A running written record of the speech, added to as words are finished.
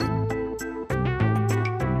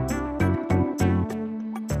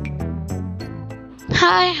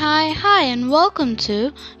Hi, and welcome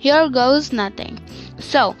to Here Goes Nothing.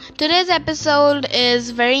 So, today's episode is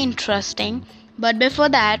very interesting, but before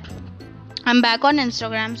that, I'm back on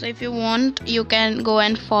Instagram. So, if you want, you can go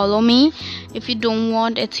and follow me. If you don't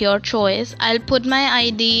want, it's your choice. I'll put my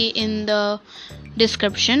ID in the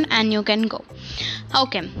description and you can go.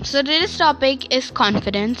 Okay, so today's topic is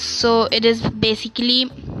confidence. So, it is basically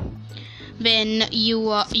when you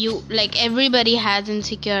like, everybody has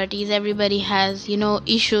insecurities, everybody has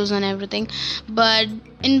issues and everything, but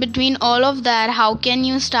in between all of that, how can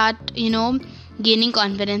you start gaining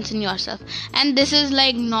confidence in yourself? And this is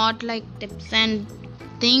like not like tips and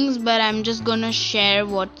things, but I'm just gonna share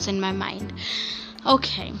what's in my mind.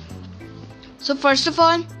 Okay, so first of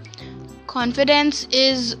all, confidence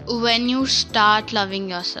is when you start loving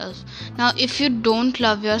yourself. Now, if you don't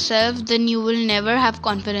love yourself, then you will never have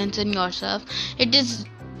confidence in yourself. It is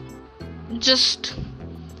just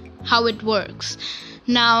how it works.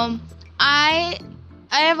 Now, I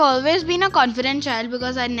have always been a confident child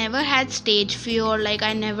because I never had stage fear. Like,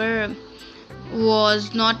 I never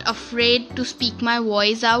was not afraid to speak my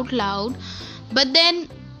voice out loud. But then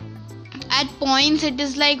at points, it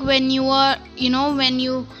is like when you are when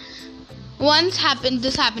you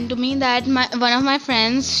this happened to me, that one of my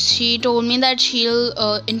friends, she told me that she'll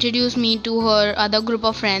introduce me to her other group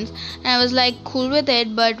of friends, and I was like cool with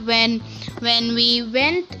it. But when we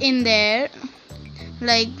went in there,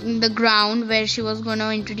 like in the ground where she was gonna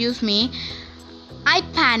introduce me, I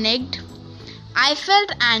panicked, I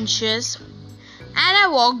felt anxious, and I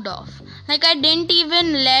walked off. Like, I didn't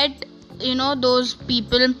even let those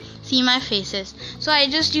people see my faces. So I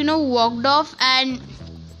just walked off, and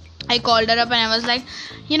I called her up and I was like,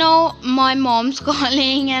 my mom's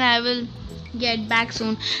calling and I will get back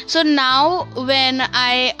soon. So now when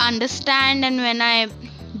I understand and when I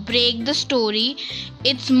break the story,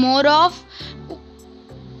 it's more of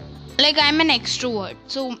like, I'm an extrovert,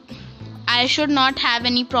 so I should not have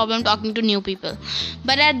any problem talking to new people.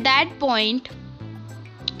 But at that point,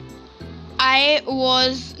 I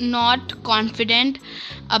was not confident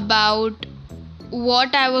about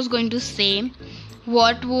what I was going to say,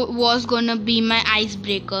 what was gonna be my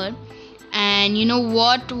icebreaker, and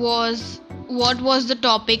what was the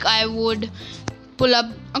topic I would pull up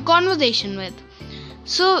a conversation with.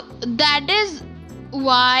 So that is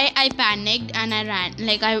why I panicked and I ran,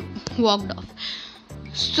 like I walked off.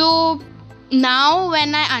 So now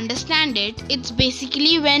when I understand it, it's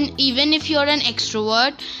basically when, even if you're an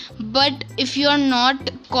extrovert, but if you're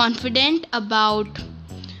not confident about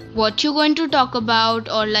what you're going to talk about,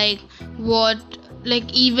 or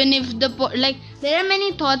even if there are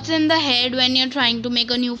many thoughts in the head when you're trying to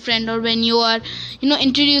make a new friend, or when you are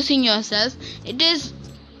introducing yourself.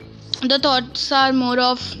 The thoughts are more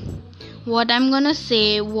of what I'm gonna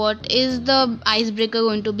say, what is the icebreaker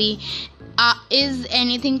going to be, is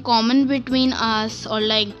anything common between us, or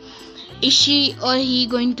like, is she or he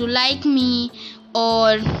going to like me,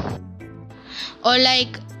 or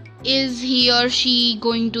like, is he or she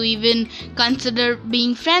going to even consider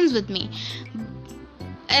being friends with me?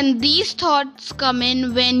 And these thoughts come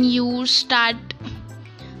in when you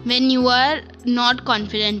are not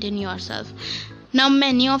confident in yourself. Now,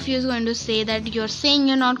 many of you is going to say that you're saying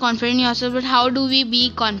you're not confident in yourself, but how do we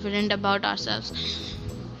be confident about ourselves?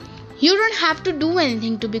 You don't have to do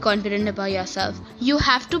anything to be confident about yourself. You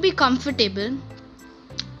have to be comfortable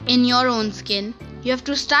in your own skin. You have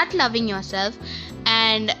to start loving yourself.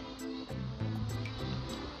 And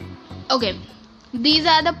okay, these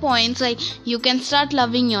are the points. Like, you can start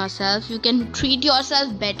loving yourself, you can treat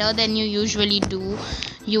yourself better than you usually do,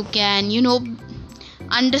 you can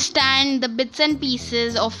understand the bits and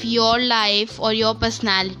pieces of your life or your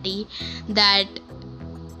personality, that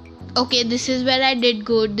okay, this is where I did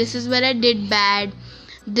good, this is where I did bad,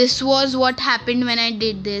 this was what happened when I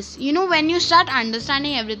did this. When you start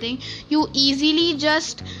understanding everything, you easily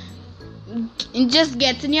just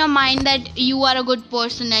gets in your mind that you are a good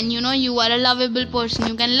person, and you are a lovable person.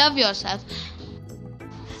 You can love yourself,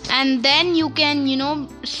 and then you can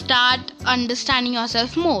start understanding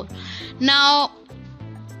yourself more. Now,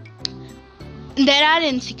 there are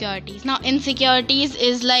insecurities. Now, insecurities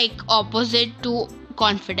is like opposite to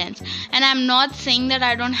confidence, and I'm not saying that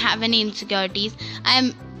I don't have any insecurities.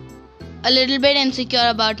 I'm a little bit insecure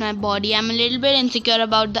about my body, I'm a little bit insecure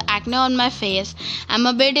about the acne on my face, I'm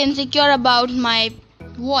a bit insecure about my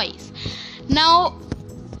voice. Now,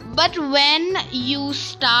 but when you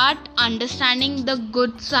start understanding the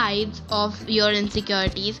good sides of your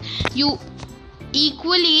insecurities, you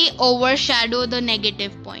equally overshadow the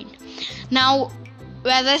negative point. Now,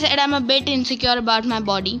 as I said, I'm a bit insecure about my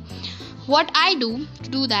body. What I do to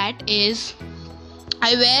do that is,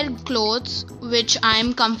 I wear clothes which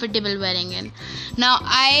I'm comfortable wearing in. Now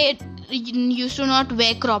I used to not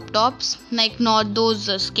wear crop tops, like not those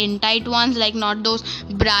skin tight ones, like not those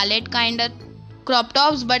bralette kind of crop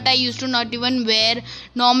tops, but I used to not even wear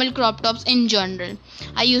normal crop tops in general.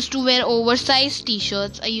 I used to wear oversized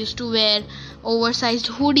t-shirts, I used to wear oversized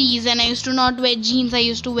hoodies, and I used to not wear jeans. I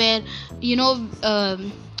used to wear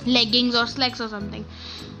leggings or slacks or something.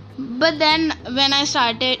 But then when I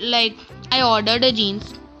started, like, I ordered a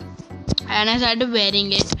jeans and I started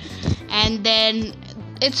wearing it, and then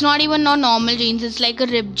it's not even no normal jeans, it's like a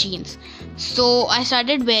ripped jeans. So I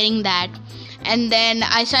started wearing that, and then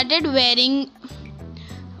I started wearing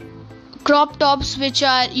crop tops which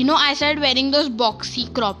are, I started wearing those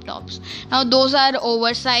boxy crop tops. Now those are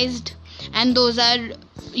oversized, and those are,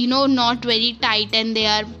 not very tight, and they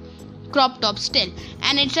are crop tops still,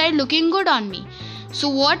 and it started looking good on me. So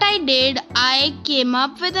what I did, I came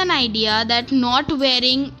up with an idea that not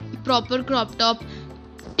wearing proper crop top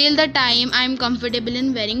till the time I'm comfortable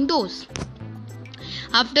in wearing those.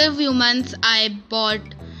 After a few months, I bought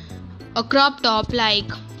a crop top, like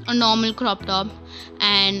a normal crop top,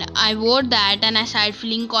 and I wore that, and I started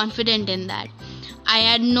feeling confident in that. I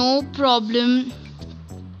had no problem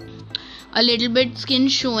a little bit skin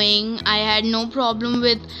showing. I had no problem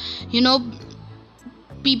with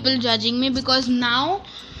people judging me, because now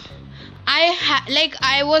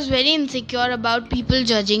I was very insecure about people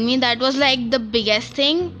judging me. That was like the biggest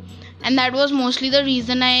thing, and that was mostly the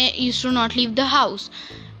reason I used to not leave the house.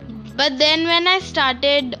 But then when I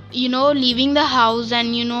started leaving the house,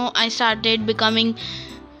 and I started becoming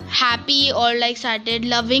happy, or like started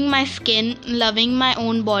loving my skin, loving my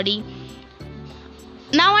own body,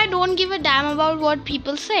 now I don't give a damn about what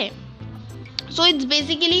people say. So it's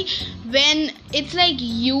basically when it's like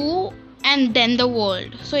you and then the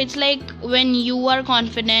world. So it's like when you are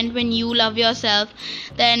confident, when you love yourself,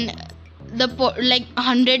 then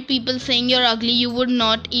 100 people saying you're ugly, you would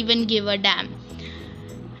not even give a damn.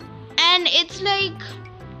 And it's like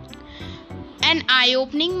an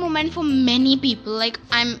eye-opening moment for many people. Like,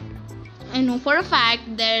 I know for a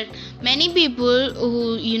fact that many people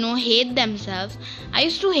who hate themselves. I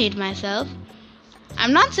used to hate myself.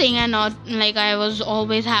 I'm not saying I was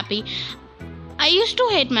always happy. I used to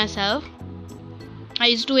hate myself. I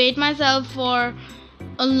used to hate myself for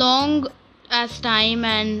a long as time,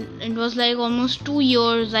 and it was like almost 2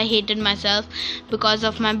 years I hated myself because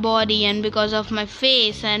of my body and because of my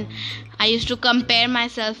face, and I used to compare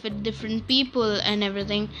myself with different people and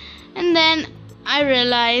everything. And then I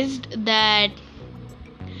realized that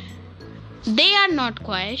they are not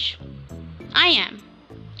Khwahish, I am.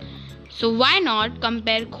 So why not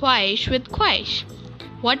compare Khwahish with Khwahish?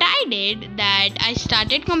 What I did, that I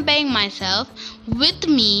started comparing myself with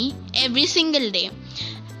me every single day.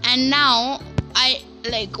 And now I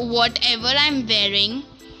like whatever I'm wearing,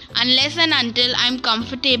 unless and until I'm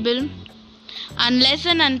comfortable, unless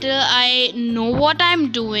and until I know what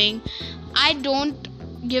I'm doing, I don't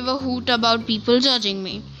give a hoot about people judging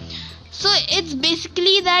me. So it's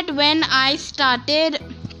basically that when I started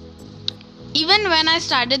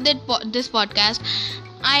this podcast,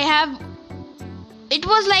 it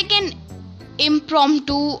was like an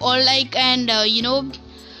impromptu, or like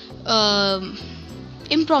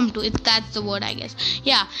impromptu, that's the word, I guess.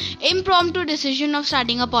 Yeah, impromptu decision of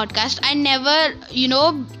starting a podcast. I never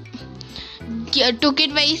took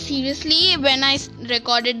it very seriously when I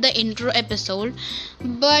recorded the intro episode,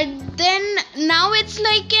 but then now it's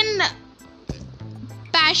like an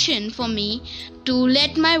passion for me to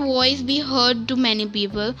let my voice be heard to many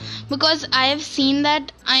people, because I have seen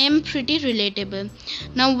that I am pretty relatable.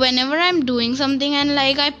 Now whenever I'm doing something and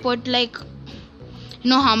I put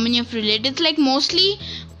how many of relate, it's like most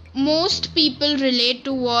people relate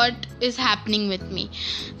to what is happening with me.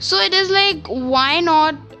 So it is like, why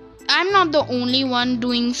not? I'm not the only one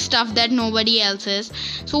doing stuff that nobody else is,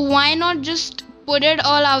 so why not just put it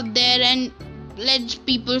all out there and let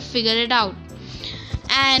people figure it out?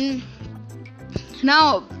 And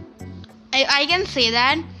now I can say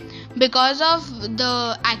that because of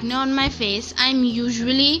the acne on my face, I'm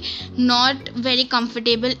usually not very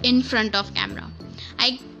comfortable in front of camera.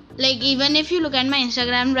 Even if you look at my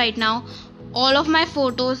Instagram right now, all of my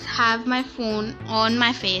photos have my phone on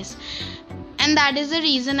my face, and that is the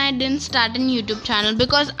reason I didn't start a YouTube channel,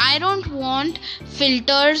 because I don't want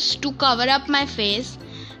filters to cover up my face,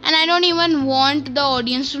 and I don't even want the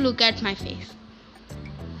audience to look at my face.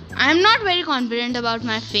 I'm not very confident about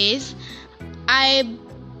my face. I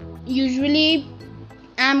usually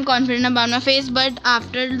am confident about my face, but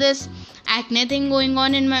after this acne thing going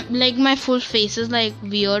on in my full face is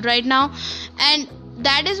weird right now, and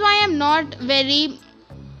that is why I'm not very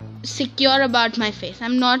secure about my face.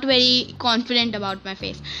 I'm not very confident about my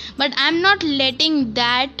face. But I'm not letting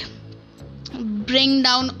that bring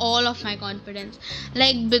down all of my confidence.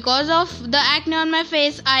 Like, because of the acne on my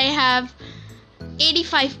face, I have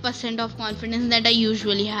 85% of confidence that I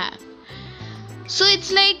usually have. So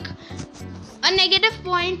it's like a negative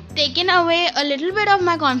point taken away a little bit of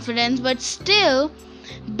my confidence, but still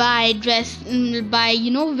by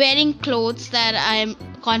wearing clothes that I'm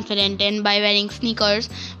confident in, by wearing sneakers,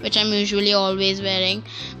 which I'm usually always wearing,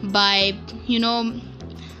 by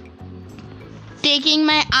taking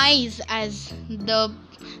my eyes as the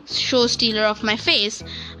show stealer of my face,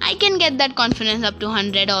 I can get that confidence up to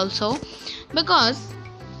 100 also, because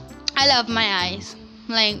I love my eyes.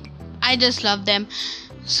 Like, I just love them.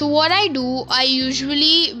 So what I do, I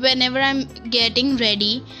usually, whenever I'm getting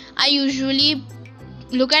ready, I usually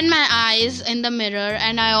look at my eyes in the mirror,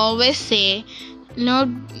 and I always say,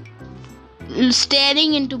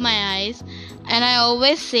 staring into my eyes, and I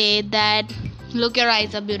always say that, look, your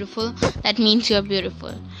eyes are beautiful, that means you're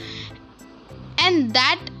beautiful. And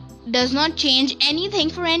that does not change anything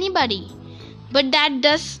for anybody, but that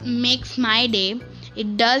does makes my day.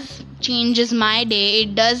 It does changes my day.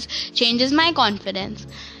 It does changes my confidence.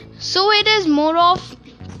 So it is more of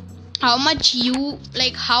how much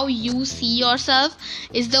how you see yourself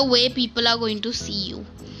is the way people are going to see you.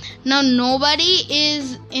 Now, nobody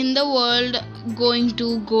is in the world going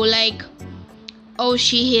to go like, oh,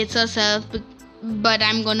 she hates herself, but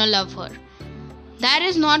I'm gonna love her. That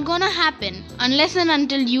is not gonna happen. Unless and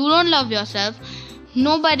until you don't love yourself,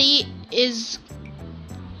 nobody is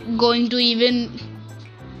going to even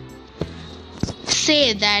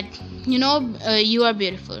say that you are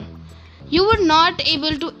beautiful. You were not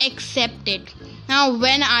able to accept it. Now,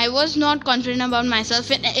 when I was not confident about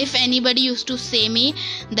myself, if anybody used to say me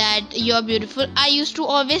that you're beautiful, I used to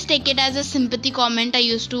always take it as a sympathy comment. I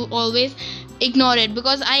used to always ignore it,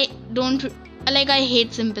 because I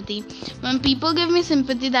hate sympathy. When people give me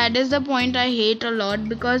sympathy, that is the point I hate a lot,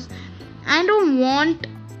 because I don't want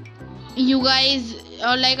you guys,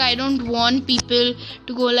 or I don't want people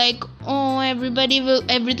to go like, oh,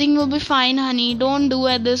 everything will be fine, honey, don't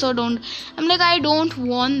do this or don't. I'm like, I don't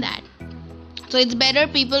want that. So it's better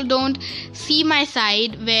people don't see my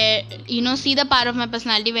side, where see the part of my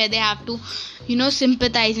personality where they have to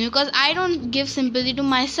sympathize me, because I don't give sympathy to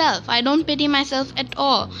myself. I don't pity myself at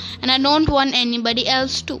all, and I don't want anybody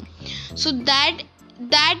else to. So that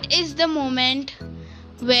is the moment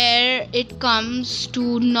where it comes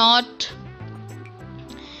to not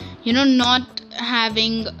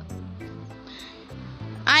having.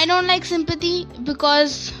 I don't like sympathy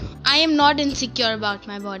because I am not insecure about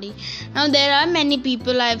my body. Now, there are many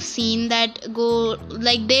people I've seen that go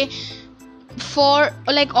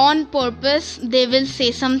on purpose, they will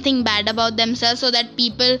say something bad about themselves so that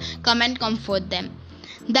people come and comfort them.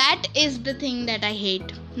 That is the thing that I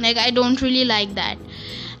hate. I don't really like that.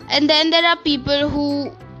 And then there are people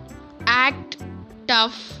who act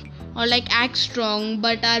tough or act strong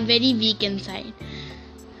but are very weak inside.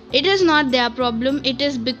 It is not their problem. It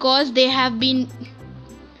is because they have been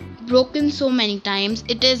broken so many times.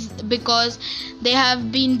 It is because they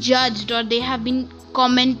have been judged, or they have been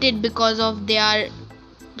commented because of their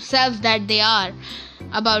selves that they are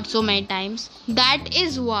about so many times. That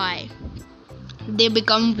is why they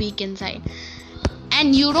become weak inside.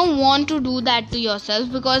 And you don't want to do that to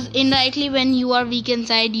yourself, because indirectly, when you are weak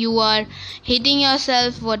inside, you are hating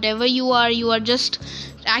yourself. Whatever you are just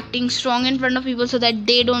acting strong in front of people so that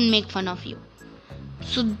they don't make fun of you.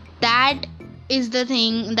 So that is the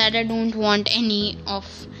thing that I don't want any of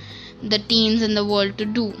the teens in the world to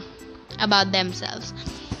do about themselves.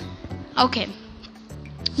 Okay,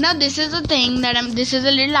 now this is a thing that this is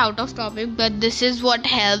a little out of topic, but this is what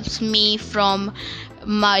helps me from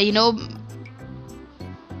my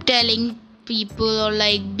telling people, or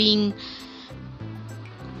being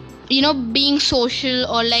being social,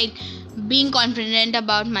 or being confident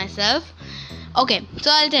about myself. Okay,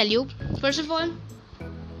 so I'll tell you. First of all,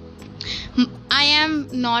 I am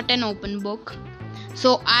not an open book,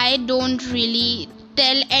 so I don't really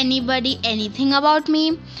tell anybody anything about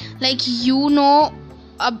me.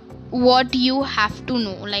 What you have to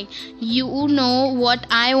know, what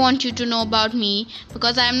I want you to know about me,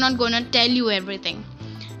 because I'm not gonna tell you everything.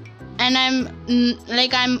 And I'm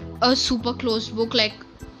a super closed book,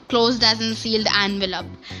 closed as in sealed envelope.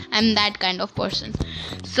 I'm that kind of person.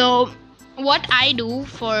 So what I do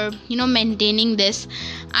for maintaining this,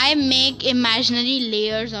 I make imaginary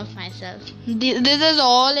layers of myself. This is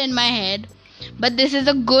all in my head, but this is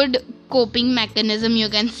a good coping mechanism, you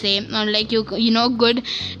can say, or good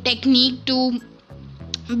technique to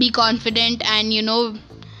be confident and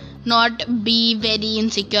not be very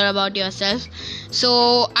insecure about yourself.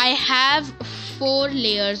 So I have 4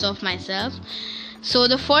 layers of myself. So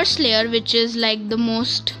the first layer, which is like the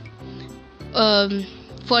most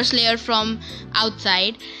first layer from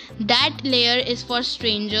outside, that layer is for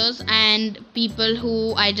strangers and people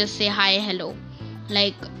who I just say hi, hello,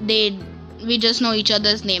 like we just know each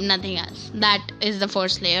other's name, nothing else. That is the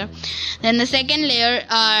first layer. Then the second layer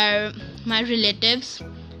are my relatives,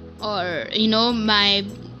 or my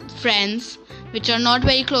friends, which are not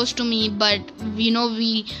very close to me, but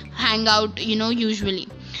we hang out usually.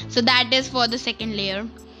 So that is for the second layer.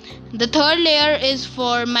 The third layer is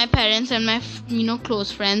for my parents and my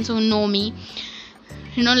close friends who know me,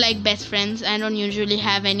 like best friends. I don't usually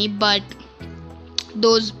have any, but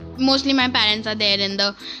those, mostly my parents, are there in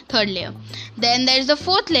the third layer. Then there's the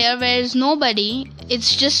fourth layer, where is nobody,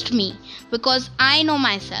 it's just me, because I know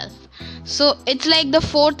myself. So it's like the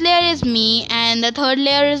fourth layer is me, and the third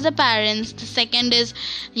layer is the parents, the second is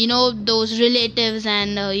those relatives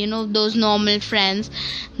and those normal friends,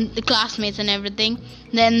 the classmates and everything.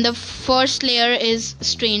 Then the first layer is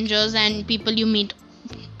strangers and people you meet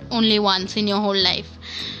only once in your whole life.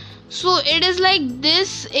 So it is like,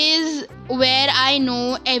 this is where I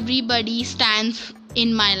know everybody stands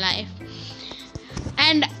in my life.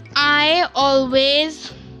 And I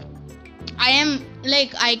am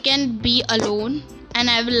like, I can be alone and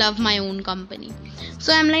I will love my own company.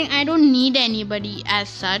 So I'm like, I don't need anybody as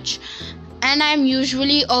such. And I'm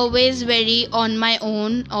usually always very on my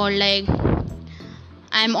own, or like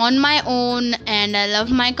I'm on my own and I love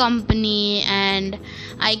my company, and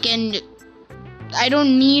I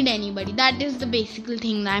don't need anybody. That is the basic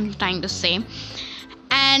thing that I'm trying to say.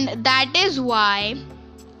 And that is why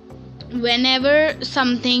whenever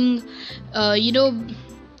something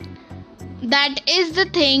that is the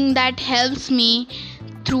thing that helps me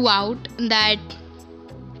throughout, that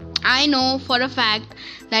I know for a fact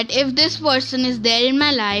that if this person is there in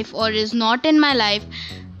my life or is not in my life,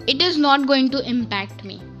 it is not going to impact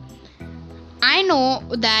me. I know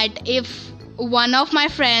that if one of my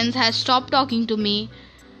friends has stopped talking to me,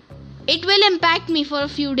 it will impact me for a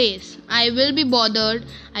few days. I will be bothered,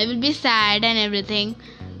 I will be sad and everything.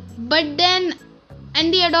 But then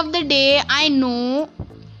at the end of the day, I know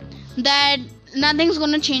that nothing's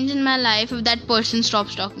gonna change in my life if that person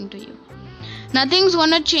stops talking to you. Nothing's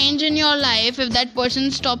gonna change in your life if that person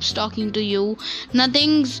stops talking to you.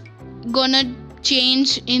 Nothing's gonna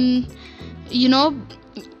change in your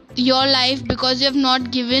life because you have not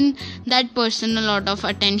given that person a lot of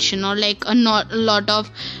attention, or like a lot of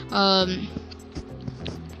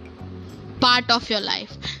part of your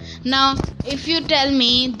life. Now if you tell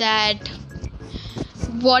me that,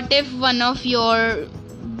 what if one of your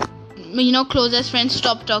closest friends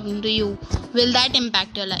stop talking to you, will that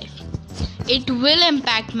impact your life? It will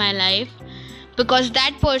impact my life, because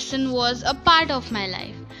that person was a part of my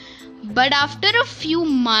life. But after a few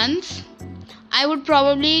months, I would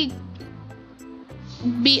probably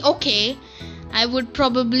be okay. I would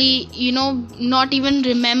probably not even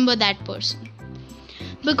remember that person,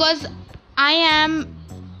 because I'm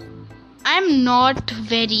not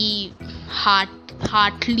very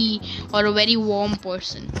heartly or a very warm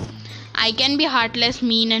person. I can be heartless,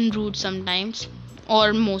 mean and rude sometimes,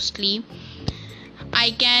 or mostly.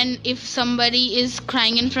 I can, if somebody is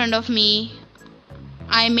crying in front of me,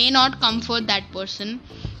 I may not comfort that person,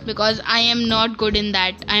 because I am not good in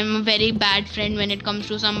that. I am a very bad friend when it comes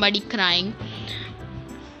to somebody crying.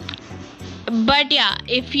 But yeah,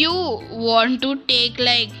 if you want to take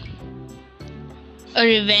like a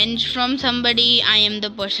revenge from somebody, I am the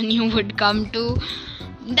person you would come to.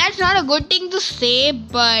 That's not a good thing to say,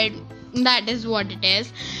 but that is what it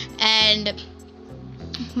is. And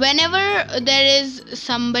whenever there is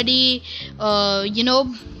somebody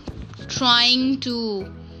trying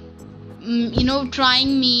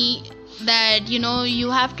me, that you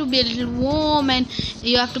have to be a little warm and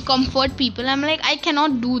you have to comfort people, I'm like, I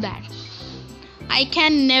cannot do that. I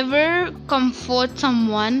can never comfort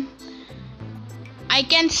someone. I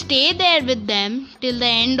can stay there with them till the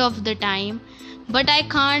end of the time, but I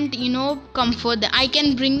can't comfort them. I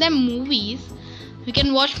can bring them movies, we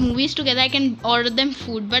can watch movies together, I can order them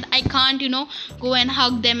food, but I can't go and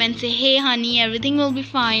hug them and say, hey honey, everything will be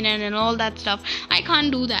fine, and all that stuff. I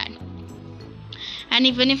can't do that. And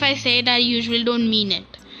even if I say it, I usually don't mean it.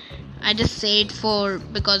 I just say it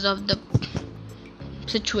because of the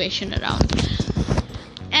situation around.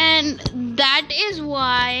 And that is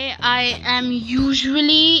why I am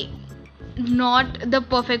usually not the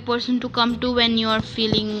perfect person to come to when you are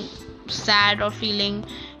feeling sad or feeling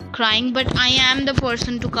crying, but I am the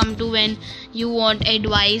person to come to when you want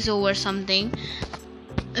advice over something.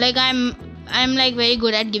 like I'm like very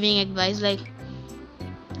good at giving advice. Like,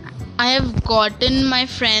 I have gotten my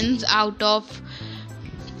friends out of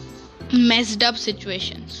messed up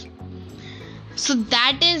situations. So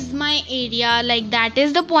that is my area. Like, that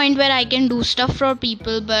is the point where I can do stuff for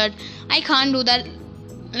people, but I can't do that.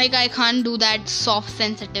 Like, I can't do that soft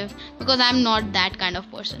sensitive, because I'm not that kind of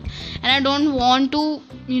person, and I don't want to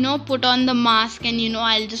put on the mask and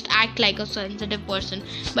I'll just act like a sensitive person.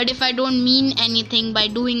 But if I don't mean anything by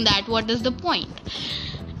doing that, what is the point?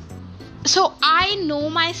 So I know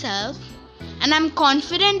myself, and I'm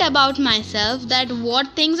confident about myself, that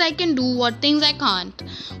what things I can do, what things I can't,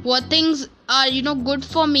 what things are good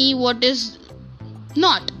for me, what is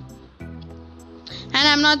not. And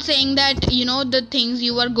I'm not saying that the things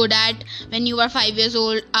you were good at when you were 5 years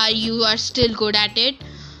old you are still good at it,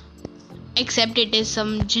 except it is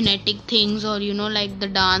some genetic things, or like the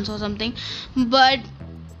dance or something. But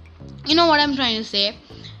what I'm trying to say,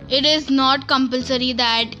 it is not compulsory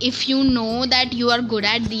that if you know that you are good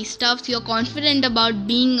at these stuffs, you're confident about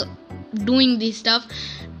doing these stuff,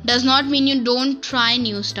 does not mean you don't try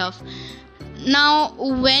new stuff. Now,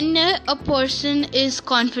 when a person is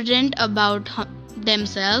confident about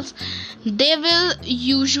themselves, they will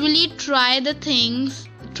usually try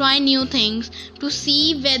new things to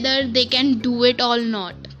see whether they can do it or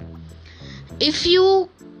not. If you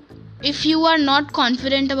are not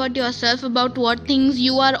confident about yourself, about what things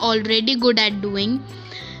you are already good at doing,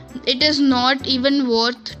 it is not even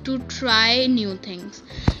worth to try new things.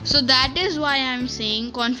 So that is why I'm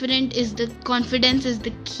saying confidence is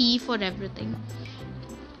the key for everything.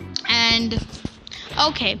 And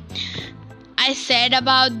okay, I said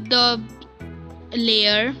about the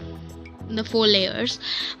 4 layers.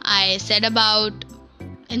 I said about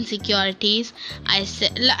insecurities. I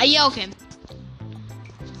said, yeah, okay.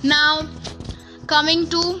 Now, coming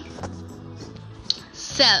to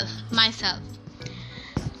myself.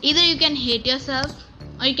 Either you can hate yourself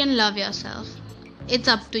or you can love yourself. It's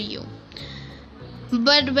up to you.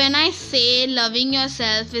 But when I say loving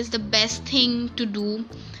yourself is the best thing to do,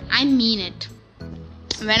 I mean it.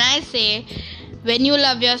 When I say when you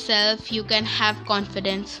love yourself, you can have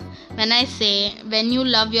confidence. When I say when you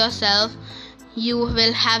love yourself, you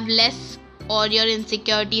will have less, or your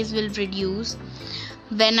insecurities will reduce.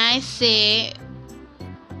 When I say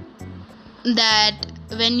that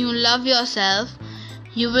when you love yourself,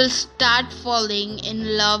 you will start falling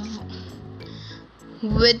in love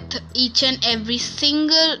with each and every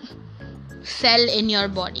single cell in your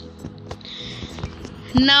body.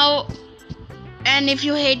 Now, and if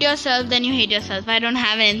you hate yourself, then you hate yourself. I don't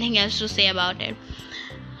have anything else to say about it.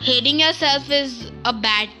 Hating yourself is a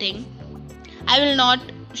bad thing. I will not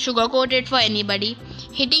sugarcoat it for anybody.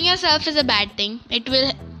 Hating yourself is a bad thing. It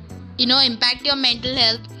will, impact your mental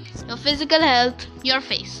health, your physical health, your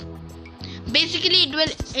face. Basically, it will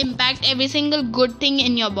impact every single good thing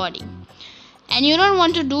in your body. And you don't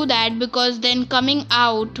want to do that, because then coming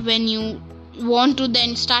out when you want to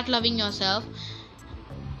then start loving yourself,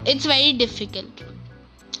 it's very difficult.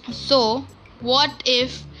 So, what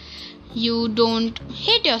if you don't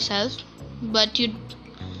hate yourself, but you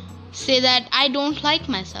say that I don't like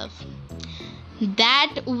myself?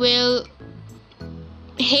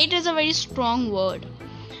 Hate is a very strong word.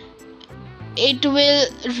 It will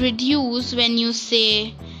reduce when you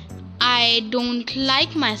say I don't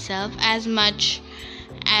like myself as much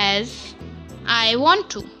as I want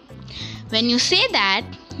to. When you say that,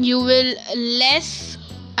 you will less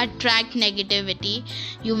attract negativity.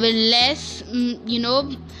 You will less you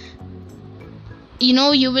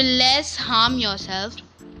will less harm yourself.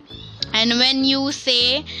 And when you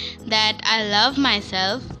say that I love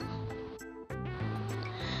myself,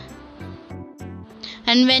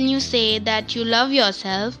 and when you say that you love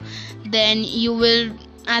yourself, then you will,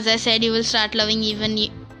 as I said, you will start loving even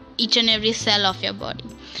each and every cell of your body.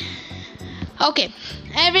 Okay,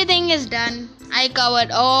 everything is done. I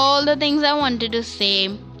covered all the things I wanted to say.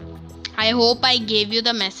 I hope I gave you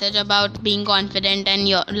the message about being confident and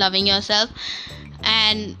loving yourself.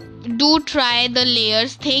 And do try the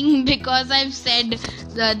layers thing, because I've said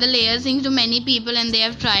the layers thing to many people and they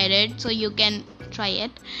have tried it, so you can try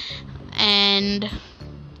it. And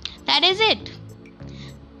that is it.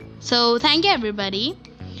 So thank you everybody,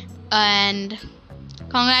 and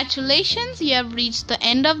congratulations, you have reached the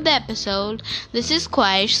end of the episode. This is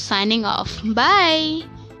Quaish signing off. Bye.